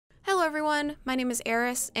everyone, my name is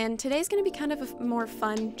Eris, and today's going to be kind of a more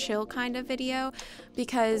fun, chill kind of video,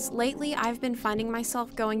 because lately I've been finding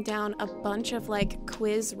myself going down a bunch of like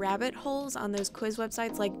quiz rabbit holes on those quiz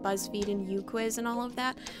websites like BuzzFeed and UQuiz and all of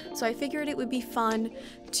that, so I figured it would be fun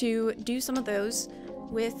to do some of those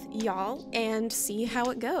with y'all and see how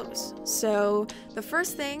it goes. So the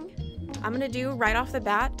first thing I'm going to do right off the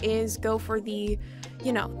bat is go for the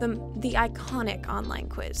iconic online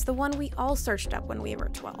quiz, the one we all searched up when we were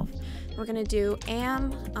 12. We're gonna do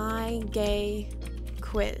Am I Gay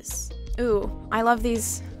quiz. Ooh, I love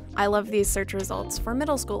these search results. For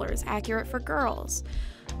middle schoolers, accurate for girls.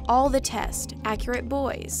 All the test, accurate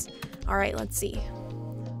boys. All right, let's see.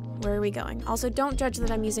 Where are we going? Also, don't judge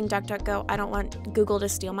that I'm using DuckDuckGo. I don't want Google to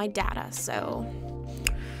steal my data, so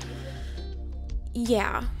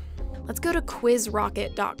yeah. Let's go to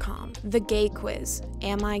quizrocket.com. The gay quiz.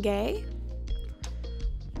 Am I gay?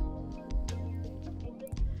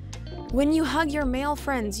 When you hug your male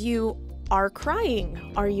friends, you are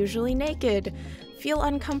crying, are usually naked, feel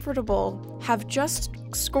uncomfortable, have just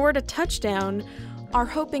scored a touchdown, are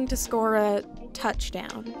hoping to score a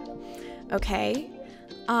touchdown. Okay.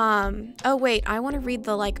 Oh wait, I want to read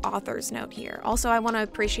the author's note here. Also, I want to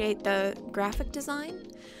appreciate the graphic design.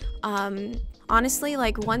 Honestly,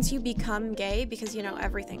 once you become gay, because,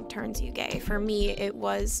 everything turns you gay. For me, it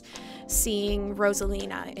was seeing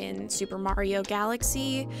Rosalina in Super Mario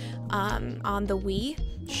Galaxy on the Wii.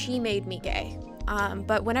 She made me gay.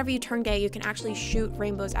 But whenever you turn gay, you can actually shoot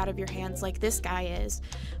rainbows out of your hands like this guy is.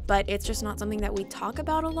 But it's just not something that we talk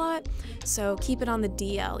about a lot, so keep it on the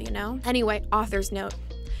DL, Anyway, author's note.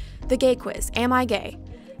 The gay quiz. Am I gay?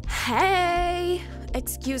 Hey!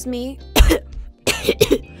 Excuse me.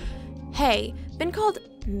 Hey, been called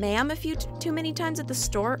ma'am a few too many times at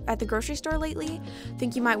the grocery store lately?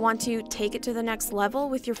 Think you might want to take it to the next level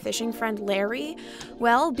with your fishing friend Larry?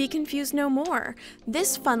 Well, be confused no more.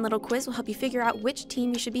 This fun little quiz will help you figure out which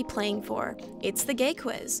team you should be playing for. It's the gay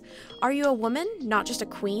quiz. Are you a woman, not just a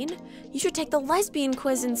queen? You should take the lesbian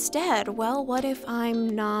quiz instead. Well, what if I'm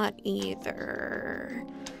not either?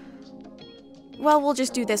 Well, we'll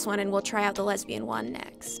just do this one and we'll try out the lesbian one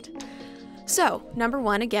next. So, number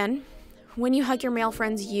one again. When you hug your male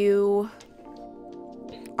friends, you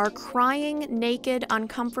are crying, naked,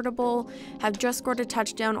 uncomfortable, have just scored a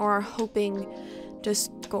touchdown, or are hoping to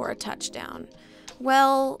score a touchdown.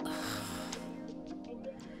 Well,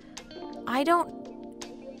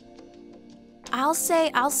 I'll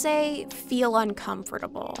say feel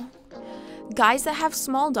uncomfortable. Guys that have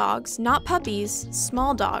small dogs, not puppies,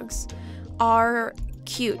 small dogs, are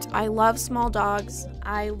cute. I love small dogs.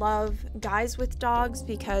 I love guys with dogs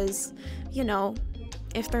because,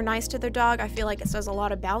 if they're nice to their dog, I feel like it says a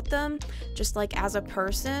lot about them, just as a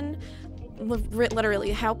person.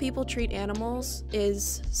 Literally, how people treat animals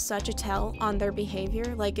is such a tell on their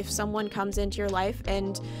behavior. If someone comes into your life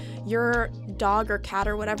and your dog or cat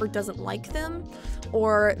or whatever doesn't like them,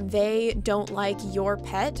 or they don't like your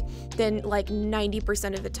pet, then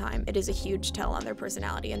 90% of the time it is a huge tell on their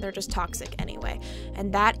personality and they're just toxic anyway.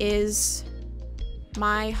 And that is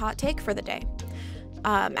my hot take for the day.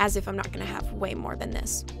 As if I'm not gonna have way more than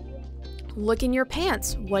this. Look in your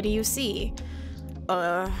pants. What do you see?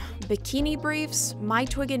 Bikini briefs, My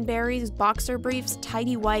Twig and Berries, boxer briefs,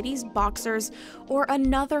 tidy whities, boxers, or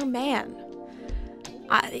another man.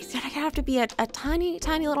 I have to be a tiny,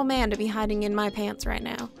 tiny little man to be hiding in my pants right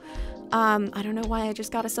now. I don't know why I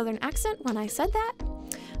just got a southern accent when I said that,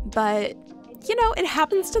 but it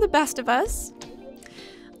happens to the best of us.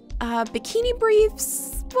 Bikini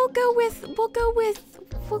briefs, we'll go with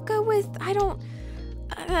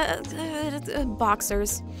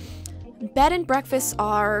boxers. Bed and breakfasts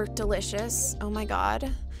are delicious. Oh my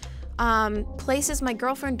god. Places my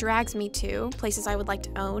girlfriend drags me to. Places I would like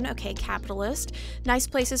to own. Okay, capitalist. Nice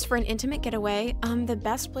places for an intimate getaway. The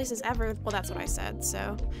best places ever. Well, that's what I said,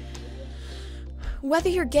 so. Whether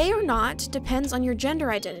you're gay or not depends on your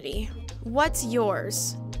gender identity. What's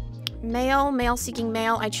yours? Male, male-seeking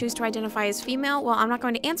male. I choose to identify as female. Well, I'm not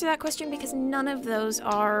going to answer that question because none of those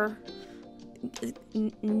are...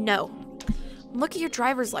 No. Look at your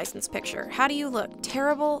driver's license picture. How do you look?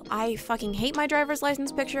 Terrible. I fucking hate my driver's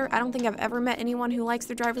license picture. I don't think I've ever met anyone who likes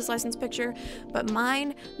their driver's license picture, but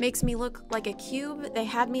mine makes me look like a cube. They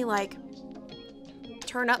had me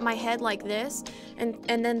turn up my head like this, and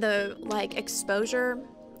then the exposure,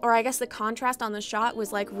 or I guess the contrast on the shot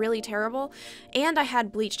was really terrible, and I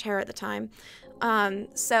had bleached hair at the time.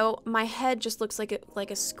 So my head just looks like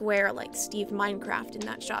a square, like Steve Minecraft in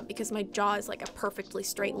that shot, because my jaw is a perfectly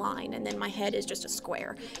straight line, and then my head is just a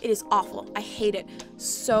square. It is awful. I hate it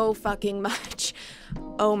so fucking much.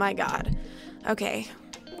 Oh my god. Okay.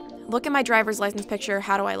 Look at my driver's license picture.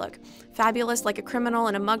 How do I look? Fabulous, like a criminal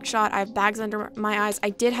in a mugshot. I have bags under my eyes.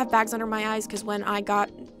 I did have bags under my eyes because when I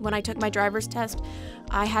took my driver's test,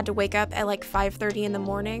 I had to wake up at like 5:30 in the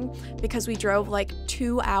morning because we drove like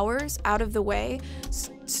 2 hours out of the way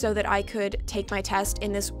so that I could take my test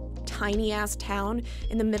in this tiny ass town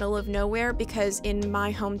in the middle of nowhere, because in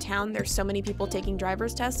my hometown there's so many people taking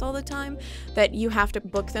driver's tests all the time that you have to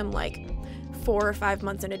book them like 4 or 5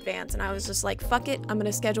 months in advance. And I was just like, fuck it, I'm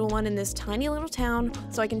gonna schedule one in this tiny little town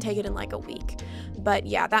so I can take it in like a week. But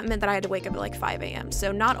yeah, that meant that I had to wake up at like 5 a.m.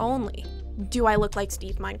 So not only do I look like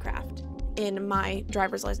Steve Minecraft in my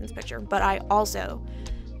driver's license picture, but I also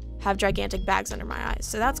have gigantic bags under my eyes,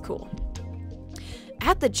 so that's cool.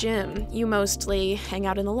 At the gym, you mostly hang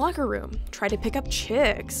out in the locker room, try to pick up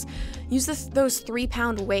chicks, use those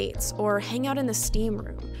 3-pound weights, or hang out in the steam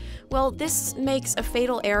room. Well, this makes a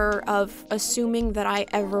fatal error of assuming that I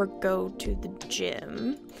ever go to the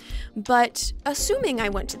gym. But assuming I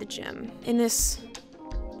went to the gym in this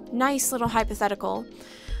nice little hypothetical,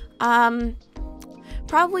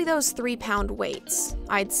 probably those 3-pound weights,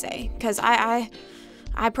 I'd say, because I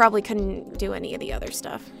probably couldn't do any of the other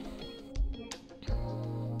stuff.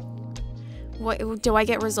 What, do I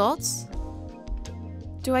get results?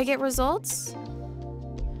 Do I get results?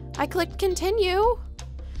 I clicked continue.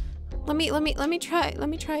 Let me try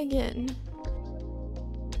again.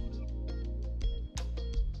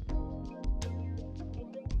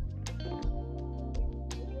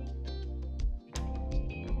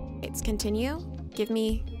 It's continue. Give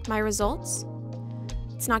me my results.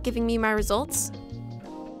 It's not giving me my results.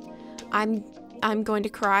 I'm going to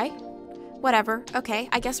cry. Whatever. Okay,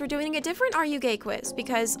 I guess we're doing a different Are You Gay quiz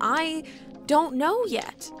because I don't know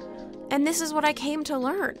yet. And this is what I came to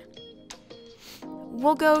learn.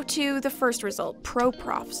 We'll go to the first result,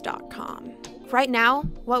 proprofs.com. Right now,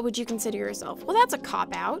 what would you consider yourself? Well, that's a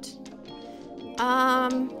cop-out. I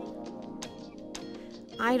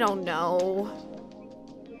don't know.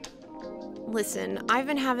 Listen, I've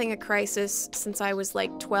been having a crisis since I was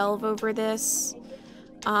like 12 over this.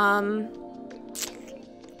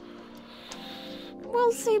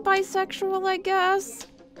 We'll say bisexual, I guess.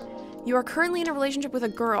 You are currently in a relationship with a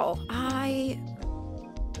girl. I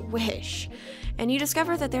wish. And you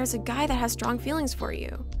discover that there's a guy that has strong feelings for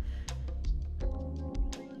you.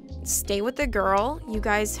 Stay with the girl. You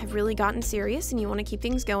guys have really gotten serious and you want to keep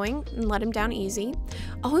things going and let him down easy.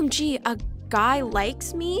 OMG, a guy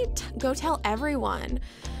likes me? Go tell everyone.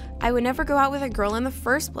 I would never go out with a girl in the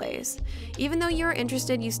first place. Even though you're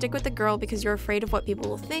interested, you stick with the girl because you're afraid of what people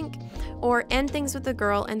will think, or end things with the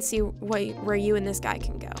girl and see where you and this guy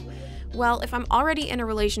can go. Well, if I'm already in a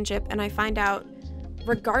relationship and I find out,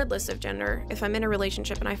 regardless of gender, if I'm in a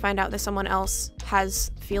relationship and I find out that someone else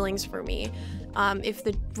has feelings for me, if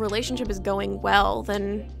the relationship is going well,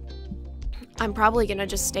 then I'm probably gonna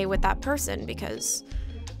just stay with that person because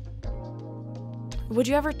would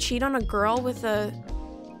you ever cheat on a girl with a...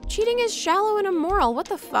 Cheating is shallow and immoral. What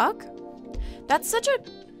the fuck? That's such a...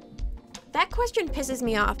 That question pisses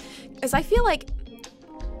me off. Because I feel like...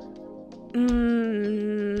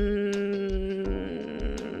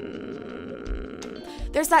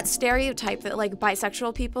 There's that stereotype that, like,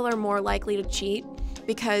 bisexual people are more likely to cheat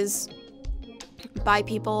because bi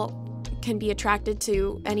people can be attracted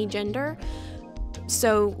to any gender.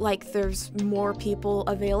 So, like, there's more people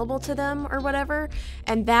available to them or whatever.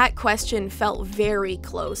 And that question felt very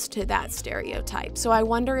close to that stereotype. So I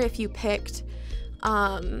wonder if you picked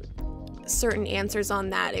certain answers on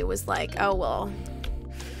that, it was like, oh, well,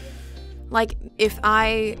 like,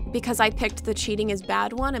 because I picked the cheating is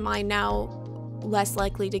bad one, am I now less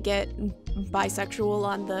likely to get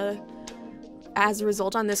bisexual as a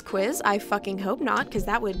result on this quiz? I fucking hope not, because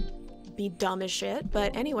that would be dumb as shit.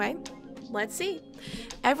 But anyway, let's see.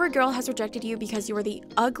 Every girl has rejected you because you are the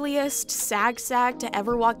ugliest sag to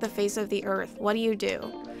ever walk the face of the earth. What do you do?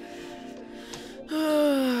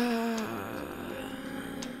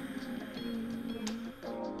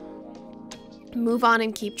 Move on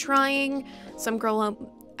and keep trying. Some girl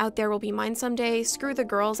out there will be mine someday. Screw the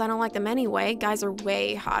girls. I don't like them anyway. Guys are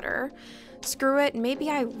way hotter. Screw it.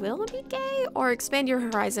 Maybe I will be gay, or expand your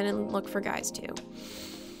horizon and look for guys too.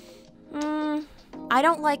 I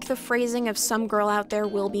don't like the phrasing of some girl out there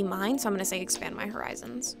will be mine, so I'm gonna say expand my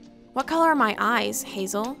horizons. What color are my eyes,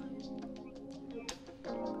 Hazel?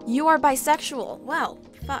 You are bisexual. Well,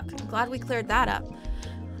 fuck. I'm glad we cleared that up.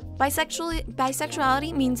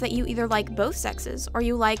 Bisexuality means that you either like both sexes or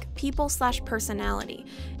you like people/personality.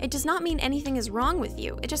 It does not mean anything is wrong with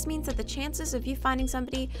you. It just means that the chances of you finding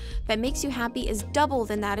somebody that makes you happy is double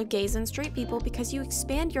than that of gays and straight people because you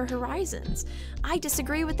expand your horizons. I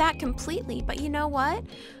disagree with that completely, but you know what?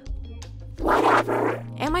 Whatever.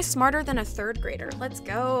 Am I smarter than a 3rd grader? Let's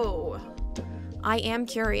go. I am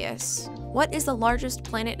curious. What is the largest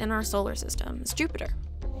planet in our solar system? It's Jupiter.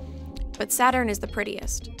 But Saturn is the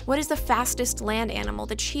prettiest. What is the fastest land animal?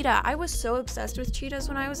 The cheetah. I was so obsessed with cheetahs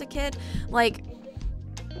when I was a kid. Like,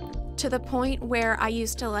 to the point where I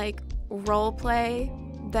used to, like, role play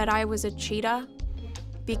that I was a cheetah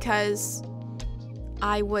because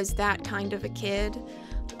I was that kind of a kid.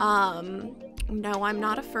 No, I'm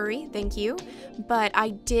not a furry, thank you. But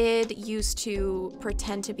I did used to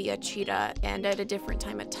pretend to be a cheetah and at a different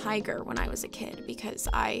time a tiger when I was a kid because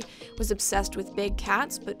I was obsessed with big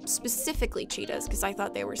cats, but specifically cheetahs because I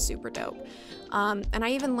thought they were super dope. And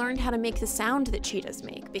I even learned how to make the sound that cheetahs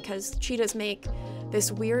make because cheetahs make this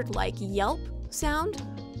weird like yelp sound.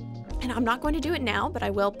 And I'm not going to do it now, but I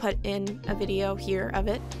will put in a video here of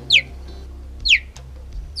it.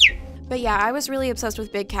 But yeah, I was really obsessed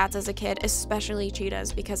with big cats as a kid, especially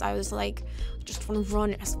cheetahs, because I was like, just want to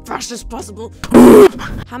run as fast as possible.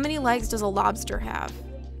 How many legs does a lobster have?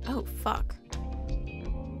 Oh, fuck.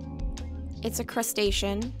 It's a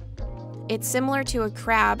crustacean. It's similar to a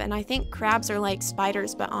crab, and I think crabs are like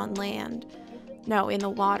spiders, but on land. No, in the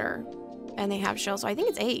water. And they have shells, so I think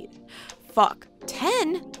it's 8. Fuck.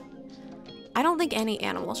 10? I don't think any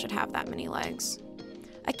animal should have that many legs.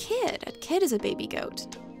 A kid. A kid is a baby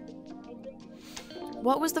goat.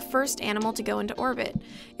 What was the first animal to go into orbit?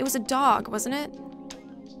 It was a dog, wasn't it?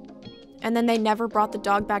 And then they never brought the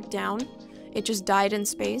dog back down. It just died in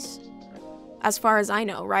space. As far as I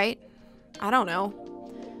know, right? I don't know.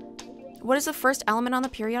 What is the first element on the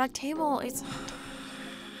periodic table? It's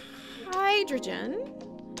hydrogen.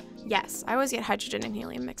 Yes, I always get hydrogen and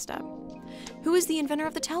helium mixed up. Who is the inventor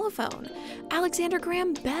of the telephone? Alexander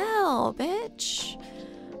Graham Bell, bitch.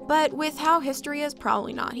 But with how history is,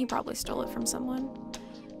 probably not. He probably stole it from someone.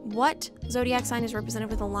 What zodiac sign is represented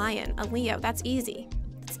with a lion? A Leo. That's easy.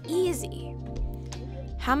 It's easy.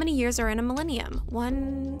 How many years are in a millennium?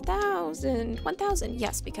 1,000. 1,000.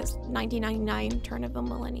 Yes, because 1999, turn of a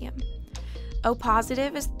millennium. O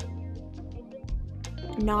positive is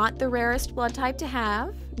not the rarest blood type to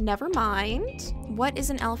have. Never mind. What is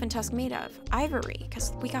an elephant tusk made of? Ivory,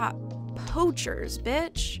 because we got poachers,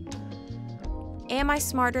 bitch. Am I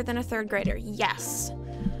smarter than a 3rd grader? Yes.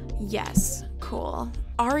 Yes. Cool.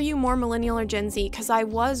 Are you more millennial or Gen Z? Because I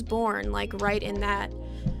was born, like, right in that,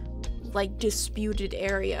 like, disputed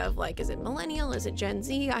area of, like, is it millennial? Is it Gen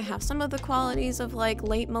Z? I have some of the qualities of, like,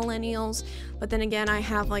 late millennials, but then again, I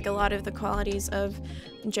have, like, a lot of the qualities of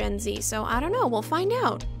Gen Z. So, I don't know. We'll find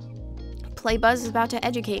out. Playbuzz is about to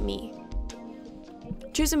educate me.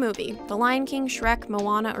 Choose a movie. The Lion King, Shrek,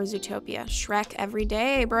 Moana, or Zootopia. Shrek every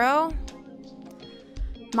day, bro.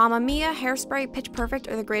 Mamma Mia, Hairspray, Pitch Perfect,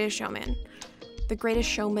 or The Greatest Showman? The Greatest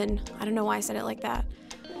Showman. I don't know why I said it like that.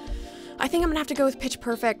 I think I'm gonna have to go with Pitch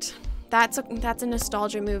Perfect. That's a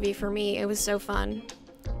nostalgia movie for me. It was so fun.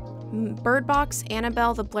 Bird Box,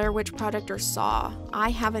 Annabelle, The Blair Witch Project, or Saw. I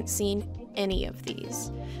haven't seen any of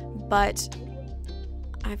these, but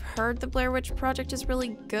I've heard The Blair Witch Project is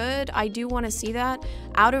really good. I do want to see that.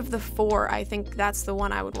 Out of the 4, I think that's the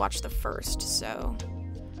one I would watch the first, so...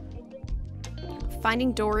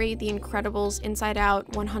 Finding Dory, The Incredibles, Inside Out,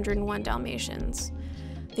 101 Dalmatians.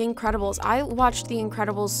 The Incredibles. I watched The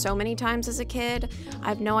Incredibles so many times as a kid. I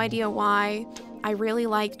have no idea why. I really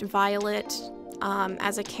liked Violet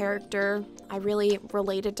as a character. I really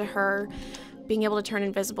related to her. Being able to turn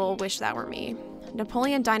invisible, wish that were me.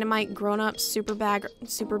 Napoleon Dynamite, Grown Up,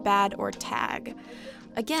 Superbad, or Tag.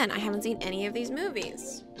 Again, I haven't seen any of these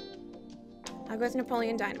movies. I'll go with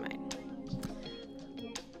Napoleon Dynamite.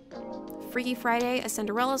 Freaky Friday, A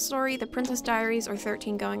Cinderella Story, The Princess Diaries, or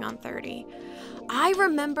 13 Going on 30. I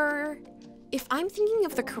remember, if I'm thinking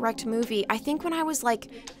of the correct movie, I think when I was like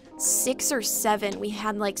 6 or 7, we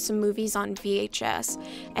had like some movies on VHS,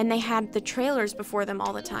 and they had the trailers before them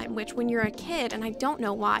all the time, which when you're a kid, and I don't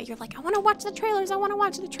know why, you're like, I want to watch the trailers, I want to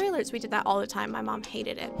watch the trailers. We did that all the time. My mom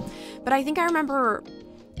hated it. But I think I remember,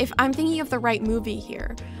 if I'm thinking of the right movie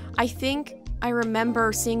here, I think I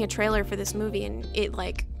remember seeing a trailer for this movie, and it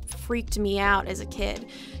like freaked me out as a kid,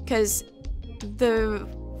 because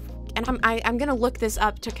I'm gonna look this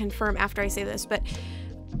up to confirm after I say this, but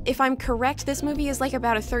if I'm correct, this movie is like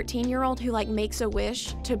about a 13-year-old who like makes a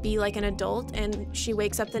wish to be like an adult, and she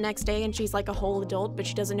wakes up the next day and she's like a whole adult, but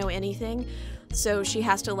she doesn't know anything, so she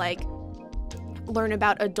has to like learn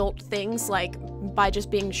about adult things like by just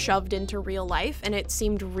being shoved into real life, and it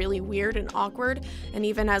seemed really weird and awkward. And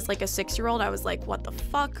even as like a 6-year-old, I was like, what the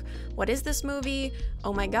fuck? What is this movie?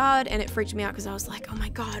 Oh my god. And it freaked me out because I was like, oh my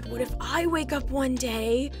god, what if I wake up one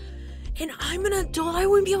day and I'm an adult. I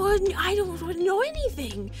wouldn't be able to, I don't know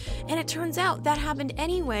anything. And it turns out that happened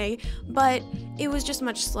anyway, but it was just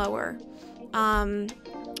much slower.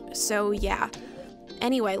 So yeah.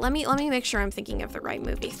 Anyway, let me make sure I'm thinking of the right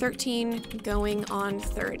movie. 13 Going on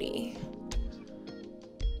 30.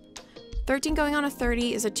 13 Going on a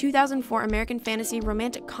 30 is a 2004 American fantasy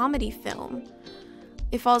romantic comedy film.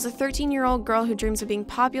 It follows a 13-year-old girl who dreams of being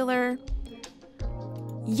popular.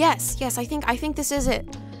 Yes, I think this is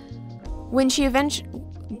it.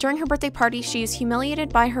 During her birthday party, she is humiliated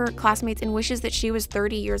by her classmates and wishes that she was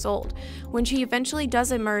 30 years old. When she eventually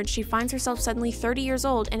does emerge, she finds herself suddenly 30 years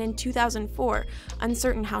old and in 2004,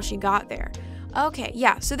 uncertain how she got there. Okay,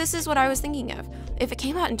 yeah, so this is what I was thinking of. If it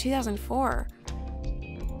came out in 2004,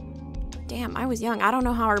 damn, I was young. I don't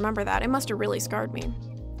know how I remember that. It must have really scarred me.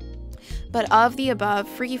 But of the above,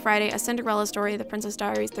 Freaky Friday, A Cinderella Story, The Princess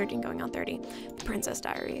Diaries, 13 Going on 30, The Princess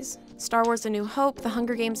Diaries, Star Wars: A New Hope, The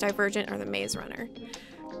Hunger Games, Divergent, or The Maze Runner.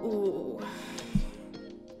 Ooh.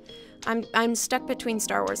 I'm stuck between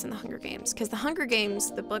Star Wars and The Hunger Games, because The Hunger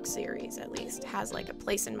Games, the book series at least, has like a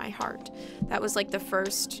place in my heart. That was like the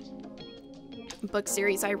first book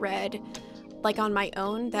series I read like on my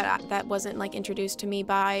own that wasn't like introduced to me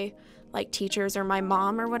by like teachers or my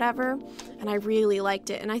mom or whatever, and I really liked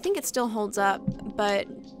it, and I think it still holds up. But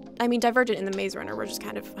I mean, Divergent and The Maze Runner were just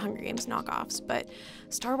kind of Hunger Games knockoffs, but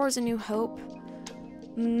Star Wars: A New Hope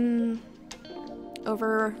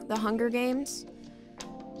over The Hunger Games.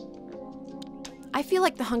 I feel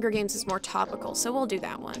like The Hunger Games is more topical, so we'll do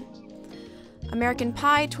that one. American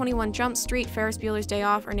Pie, 21 Jump Street, Ferris Bueller's Day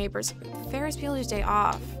Off, or Neighbors. Ferris Bueller's Day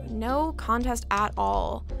Off. No contest at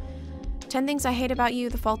all. 10 Things I Hate About You,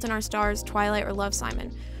 The Fault in Our Stars, Twilight, or Love,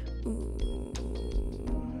 Simon. Ooh.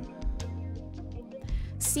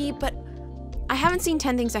 See, but I haven't seen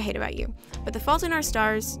 10 Things I Hate About You, but The Fault in Our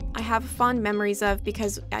Stars I have fond memories of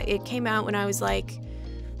because it came out when I was like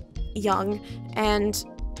young, and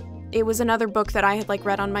it was another book that I had like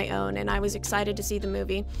read on my own, and I was excited to see the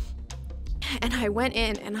movie. And I went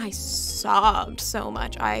in and I sobbed so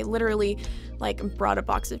much. I literally like brought a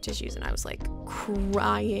box of tissues and I was like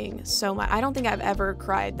crying so much. I don't think I've ever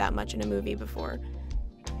cried that much in a movie before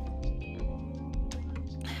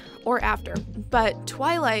or after. But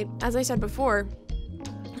Twilight, as I said before,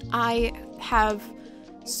 I have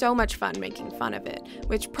so much fun making fun of it,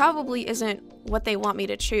 which probably isn't what they want me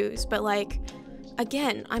to choose, but like,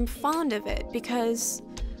 again, I'm fond of it because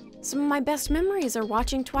some of my best memories are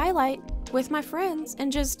watching Twilight with my friends and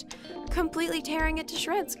just completely tearing it to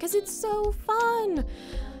shreds because it's so fun.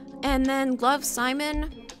 And then Love,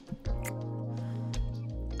 Simon,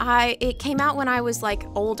 it came out when I was like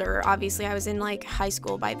older. Obviously I was in like high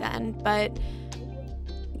school by then, but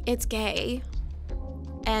it's gay,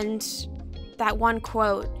 and that one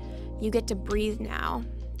quote, "You get to breathe now,"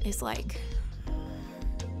 is like,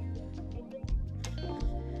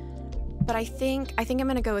 but I think I'm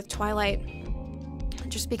gonna go with Twilight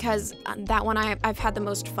just because that one I've had the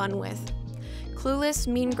most fun with. Clueless,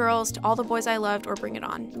 Mean Girls, To All the Boys I Loved, or Bring It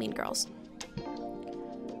On. Mean Girls.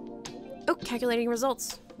 Oh, calculating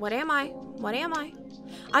results. What am I?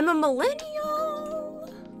 I'm a millennial.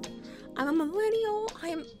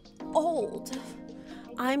 I'm old.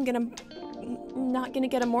 I'm not gonna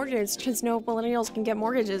get a mortgage because no millennials can get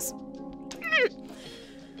mortgages.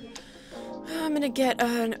 I'm gonna get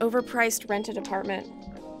an overpriced rented apartment.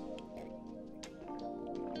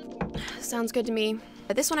 Sounds good to me.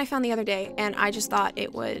 This one I found the other day, and I just thought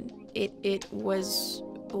it was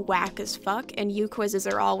whack as fuck, and U quizzes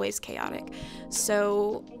are always chaotic.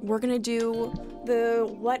 So we're gonna do the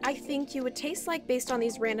what I think you would taste like based on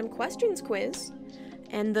these random questions quiz.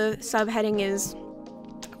 And the subheading is,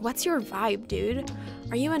 what's your vibe, dude?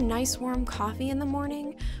 Are you a nice warm coffee in the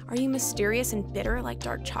morning? Are you mysterious and bitter like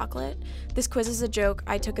dark chocolate? This quiz is a joke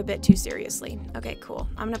I took a bit too seriously. Okay, cool.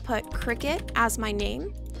 I'm gonna put Cricket as my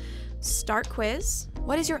name. Start quiz.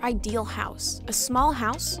 What is your ideal house? A small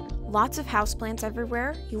house, lots of houseplants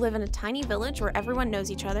everywhere. You live in a tiny village where everyone knows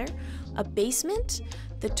each other. A basement.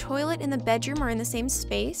 The toilet and the bedroom are in the same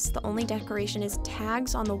space. The only decoration is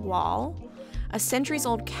tags on the wall. A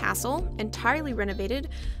centuries-old castle, entirely renovated,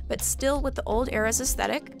 but still with the old era's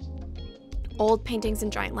aesthetic. Old paintings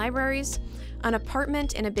and giant libraries. An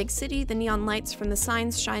apartment in a big city, the neon lights from the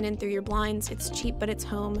signs shine in through your blinds. It's cheap, but it's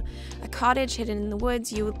home. A cottage hidden in the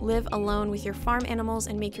woods. You live alone with your farm animals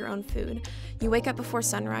and make your own food. You wake up before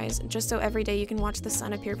sunrise, just so every day you can watch the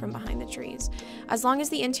sun appear from behind the trees. As long as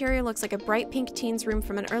the interior looks like a bright pink teen's room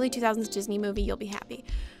from an early 2000s Disney movie, you'll be happy.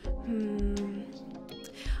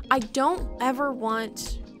 I don't ever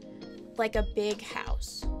want like a big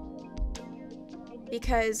house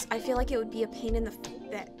because I feel like it would be a pain in the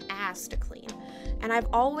ass to clean. And I've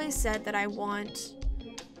always said that I want...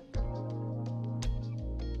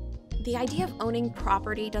 The idea of owning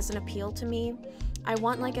property doesn't appeal to me. I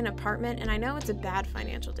want like an apartment, and I know it's a bad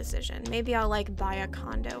financial decision. Maybe I'll like buy a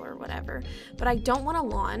condo or whatever, but I don't want a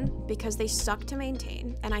lawn because they suck to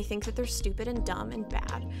maintain, and I think that they're stupid and dumb and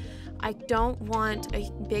bad. I don't want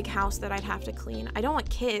a big house that I'd have to clean. I don't want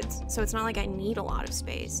kids, so it's not like I need a lot of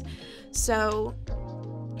space. So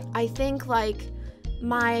I think like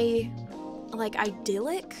my like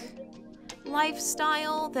idyllic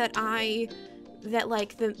lifestyle that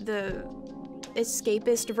like the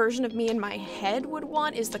escapist version of me in my head would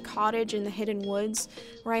want is the cottage in the hidden woods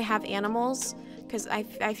where I have animals, because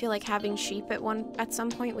I feel like having sheep at some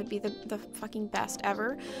point would be the fucking best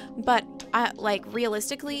ever. But like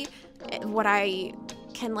realistically, what I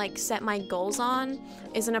can like set my goals on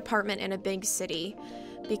is an apartment in a big city,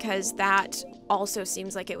 because that also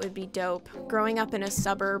seems like it would be dope. Growing up in a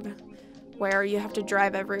suburb where you have to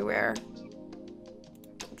drive everywhere,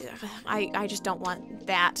 I just don't want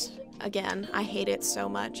that again. I hate it so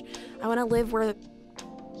much. I want to live where the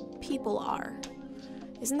people are.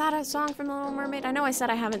 Isn't that a song from The Little Mermaid? I know I said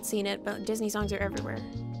I haven't seen it, but Disney songs are everywhere.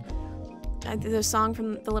 The song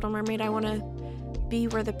from The Little Mermaid, I want to be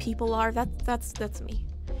where the people are. That's me.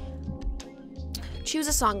 Choose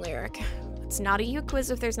a song lyric. It's not a you quiz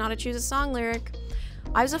if there's not a choose a song lyric.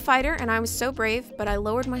 I was a fighter and I was so brave, but I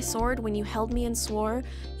lowered my sword when you held me and swore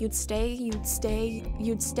you'd stay.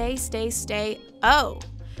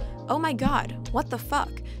 Oh my god, what the fuck?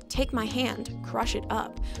 Take my hand, crush it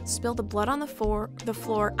up, spill the blood on the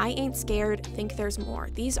floor, I ain't scared, think there's more.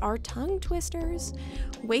 These are tongue twisters.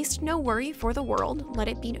 Waste no worry for the world, let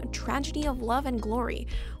it be a tragedy of love and glory.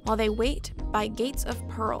 While they wait by gates of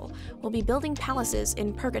pearl, we'll be building palaces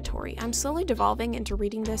in purgatory. I'm slowly devolving into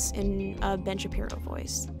reading this in a Ben Shapiro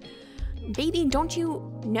voice. Baby, don't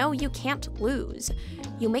you know you can't lose?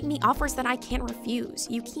 You make me offers that I can't refuse.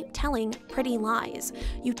 You keep telling pretty lies.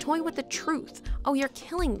 You toy with the truth. Oh, you're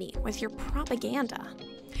killing me with your propaganda.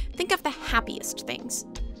 Think of the happiest things.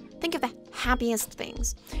 Think of the happiest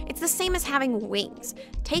things. It's the same as having wings.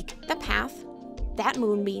 Take the path that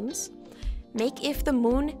moonbeams. Make if the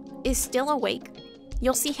moon is still awake.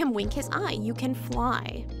 You'll see him wink his eye. You can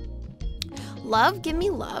fly. Love, give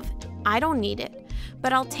me love. I don't need it.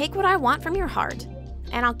 But I'll take what I want from your heart,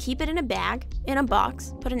 and I'll keep it in a bag, in a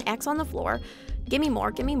box, put an X on the floor. Give me more,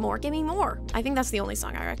 give me more, give me more. I think that's the only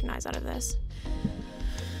song I recognize out of this.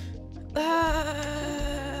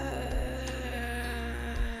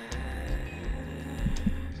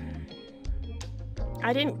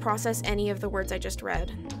 I didn't process any of the words I just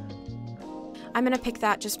read. I'm gonna pick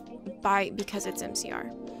that just because it's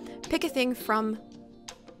MCR. Pick a thing from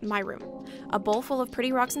my room. A bowl full of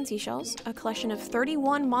pretty rocks and seashells, a collection of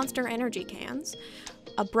 31 Monster Energy cans,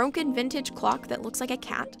 a broken vintage clock that looks like a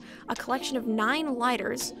cat, a collection of 9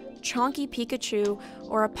 lighters, Chonky Pikachu,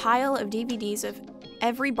 or a pile of DVDs of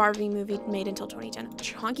every Barbie movie made until 2010.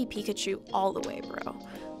 Chonky Pikachu all the way, bro.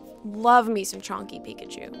 Love me some Chonky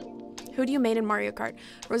Pikachu. Who do you main in Mario Kart?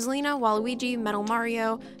 Rosalina, Waluigi, Metal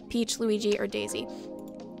Mario, Peach, Luigi, or Daisy?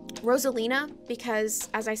 Rosalina, because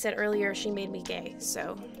as I said earlier, she made me gay,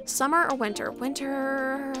 so. Summer or winter?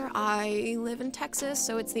 Winter, I live in Texas,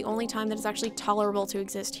 so it's the only time that it's actually tolerable to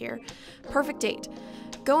exist here. Perfect date.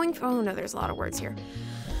 Oh no, there's a lot of words here.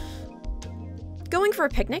 Going for a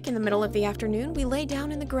picnic in the middle of the afternoon, we lay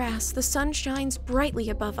down in the grass. The sun shines brightly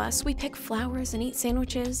above us. We pick flowers and eat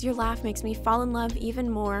sandwiches. Your laugh makes me fall in love even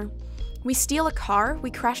more. We steal a car,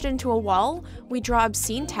 we crash it into a wall, we draw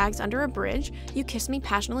obscene tags under a bridge, you kiss me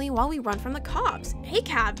passionately while we run from the cops. Hey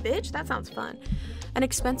cab, bitch, that sounds fun. An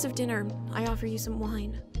expensive dinner, I offer you some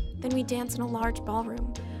wine. Then we dance in a large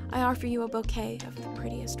ballroom. I offer you a bouquet of the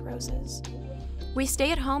prettiest roses. We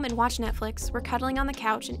stay at home and watch Netflix. We're cuddling on the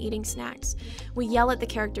couch and eating snacks. We yell at the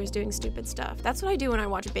characters doing stupid stuff. That's what I do when I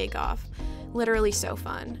watch Bake Off. Literally so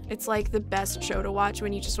fun. It's like the best show to watch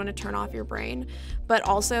when you just want to turn off your brain, but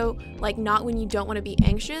also like not when you don't want to be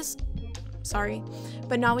anxious.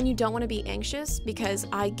 But not when you don't want to be anxious, because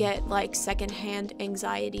I get like secondhand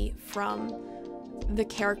anxiety from the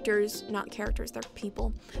characters, not characters, they're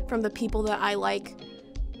people, from the people that I like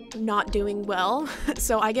not doing well.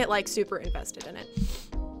 So I get like super invested in it.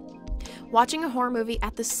 Watching a horror movie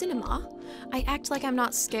at the cinema, I act like I'm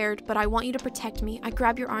not scared, but I want you to protect me. I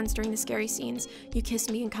grab your arms during the scary scenes. You kiss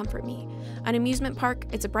me and comfort me. An amusement park,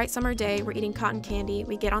 it's a bright summer day. We're eating cotton candy.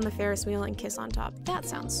 We get on the Ferris wheel and kiss on top. That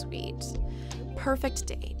sounds sweet. Perfect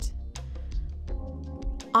date.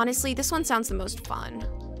 Honestly, this one sounds the most fun.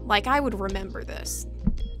 Like, I would remember this.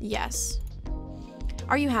 Yes.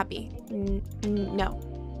 Are you happy? No.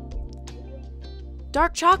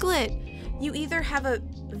 Dark chocolate. You either have a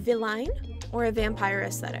villain or a vampire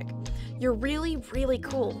aesthetic. You're really, really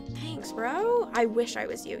cool. Thanks, bro. I wish I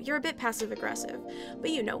was you. You're a bit passive-aggressive,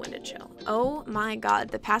 but you know when to chill. Oh my god,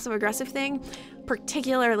 the passive-aggressive thing,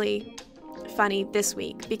 particularly funny this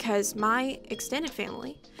week because my extended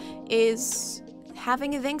family is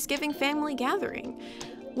having a Thanksgiving family gathering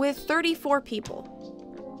with 34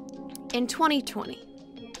 people in 2020.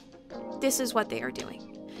 This is what they are doing.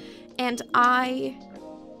 And I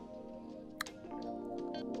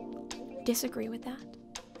disagree with that.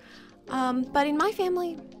 But in my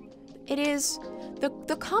family, it is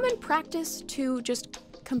the common practice to just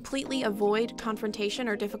completely avoid confrontation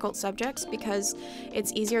or difficult subjects because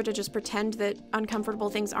it's easier to just pretend that uncomfortable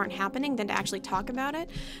things aren't happening than to actually talk about it.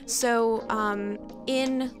 So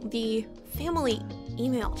in the family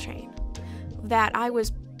email chain that I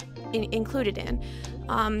was included in,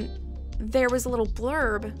 there was a little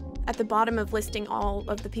blurb at the bottom of listing all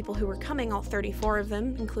of the people who were coming, all 34 of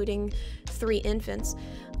them, including 3 infants.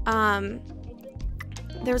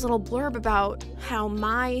 There was a little blurb about how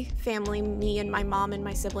my family, me and my mom and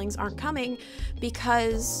my siblings, aren't coming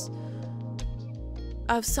because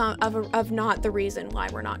of not the reason why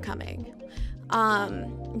we're not coming.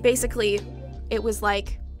 Basically, it was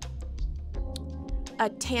like a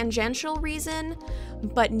tangential reason,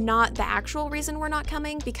 but not the actual reason we're not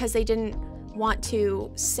coming because they didn't want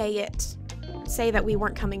to say that we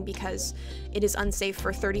weren't coming because it is unsafe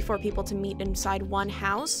for 34 people to meet inside one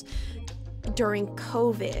house during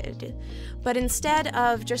COVID. But instead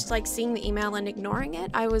of just like seeing the email and ignoring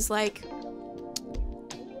it, I was like,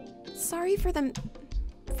 sorry for the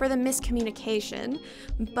miscommunication,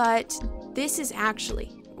 but this is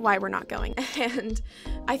actually why we're not going. And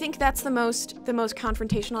I think that's the most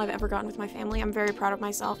confrontational I've ever gotten with my family. I'm very proud of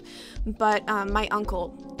myself. But my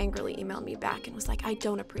uncle angrily emailed me back and was like, I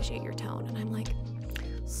don't appreciate your tone. And I'm like,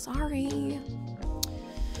 sorry.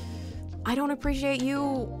 I don't appreciate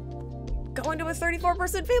you going to a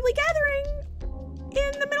 34-person family gathering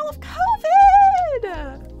in the middle of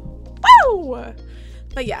COVID. Whoa!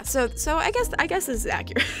 But yeah, so I guess this is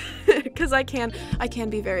accurate because I can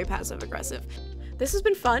be very passive aggressive. This has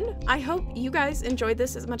been fun. I hope you guys enjoyed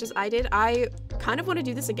this as much as I did. I kind of want to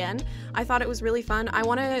do this again. I thought it was really fun. I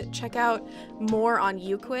want to check out more on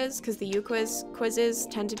UQuiz because the UQuiz quizzes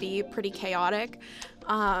tend to be pretty chaotic.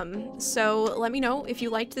 So let me know if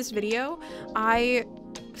you liked this video. I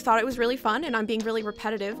thought it was really fun and I'm being really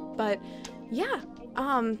repetitive, but yeah.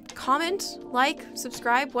 Comment, like,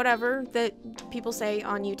 subscribe, whatever that people say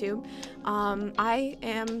on YouTube. I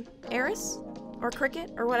am Eris or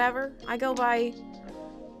Cricket or whatever. I go by,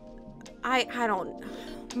 I don't,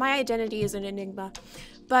 my identity is an enigma,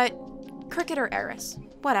 but Cricket or Eris,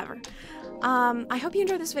 whatever. I hope you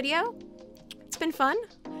enjoyed this video. It's been fun.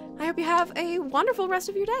 I hope you have a wonderful rest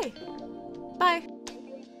of your day. Bye.